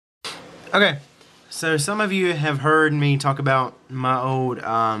Okay, so some of you have heard me talk about my old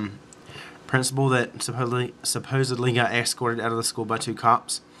principal that supposedly got escorted out of the school by 2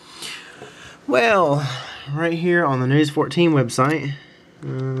 cops. Well, right here on the News 14 website,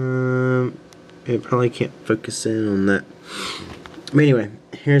 it probably can't focus in on that. But anyway,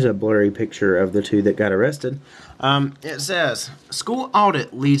 here's a blurry picture of the 2 that got arrested. It says, school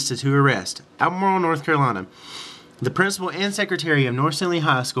audit leads to 2 arrests. Albemarle, North Carolina. The principal and secretary of North Stanley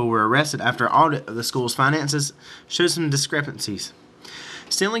High School were arrested after audit of the school's finances showed some discrepancies.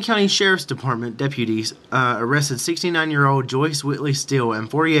 Stanley County Sheriff's Department deputies arrested 69-year-old Joyce Steele and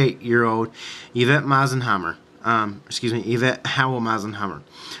 48-year-old Yvette Howell Meisenheimer,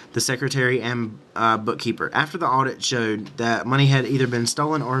 the secretary and bookkeeper, after the audit showed that money had either been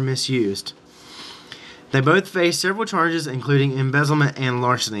stolen or misused. They both faced several charges, including embezzlement and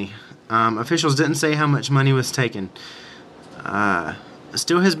larceny. Officials didn't say how much money was taken.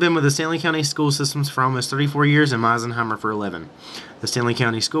 Steele has been with the Stanley County school systems for almost 34 years and Meisenheimer for 11. The Stanley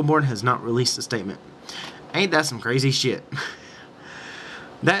County School Board has not released a statement. Ain't that some crazy shit?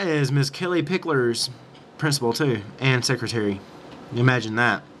 That is Miss Kellie Pickler's principal too, and secretary. Imagine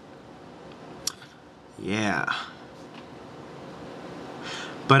that. Yeah.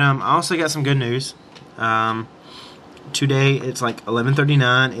 But I also got some good news. Today it's like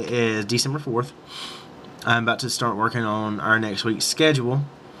 11:39. It is December 4th. I'm about to start working on our next week's schedule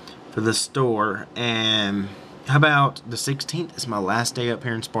for the store, and how about the 16th is my last day up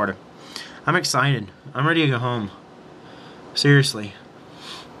here in Sparta. I'm excited. I'm ready to go home. Seriously.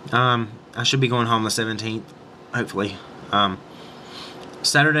 I should be going home the 17th, hopefully.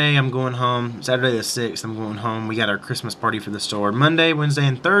 Saturday I'm going home. Saturday the 6th I'm going home. We got our Christmas party for the store. Monday, Wednesday,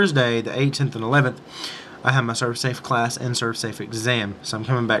 and Thursday, the 18th and 11th, I have my Serve Safe class and Serve Safe exam. So I'm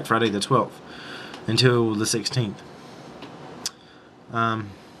coming back Friday the 12th until the 16th.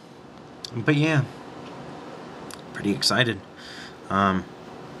 But yeah, pretty excited. We're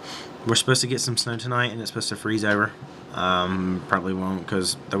supposed to get some snow tonight, and it's supposed to freeze over. Probably won't,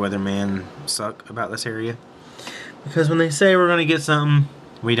 because the weathermen suck about this area. Because when they say we're going to get something,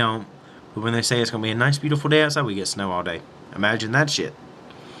 we don't. But when they say it's going to be a nice, beautiful day outside, we get snow all day. Imagine that shit.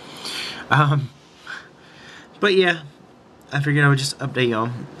 But yeah, I figured I would just update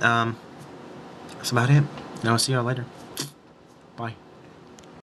y'all. That's about it. And I'll see y'all later.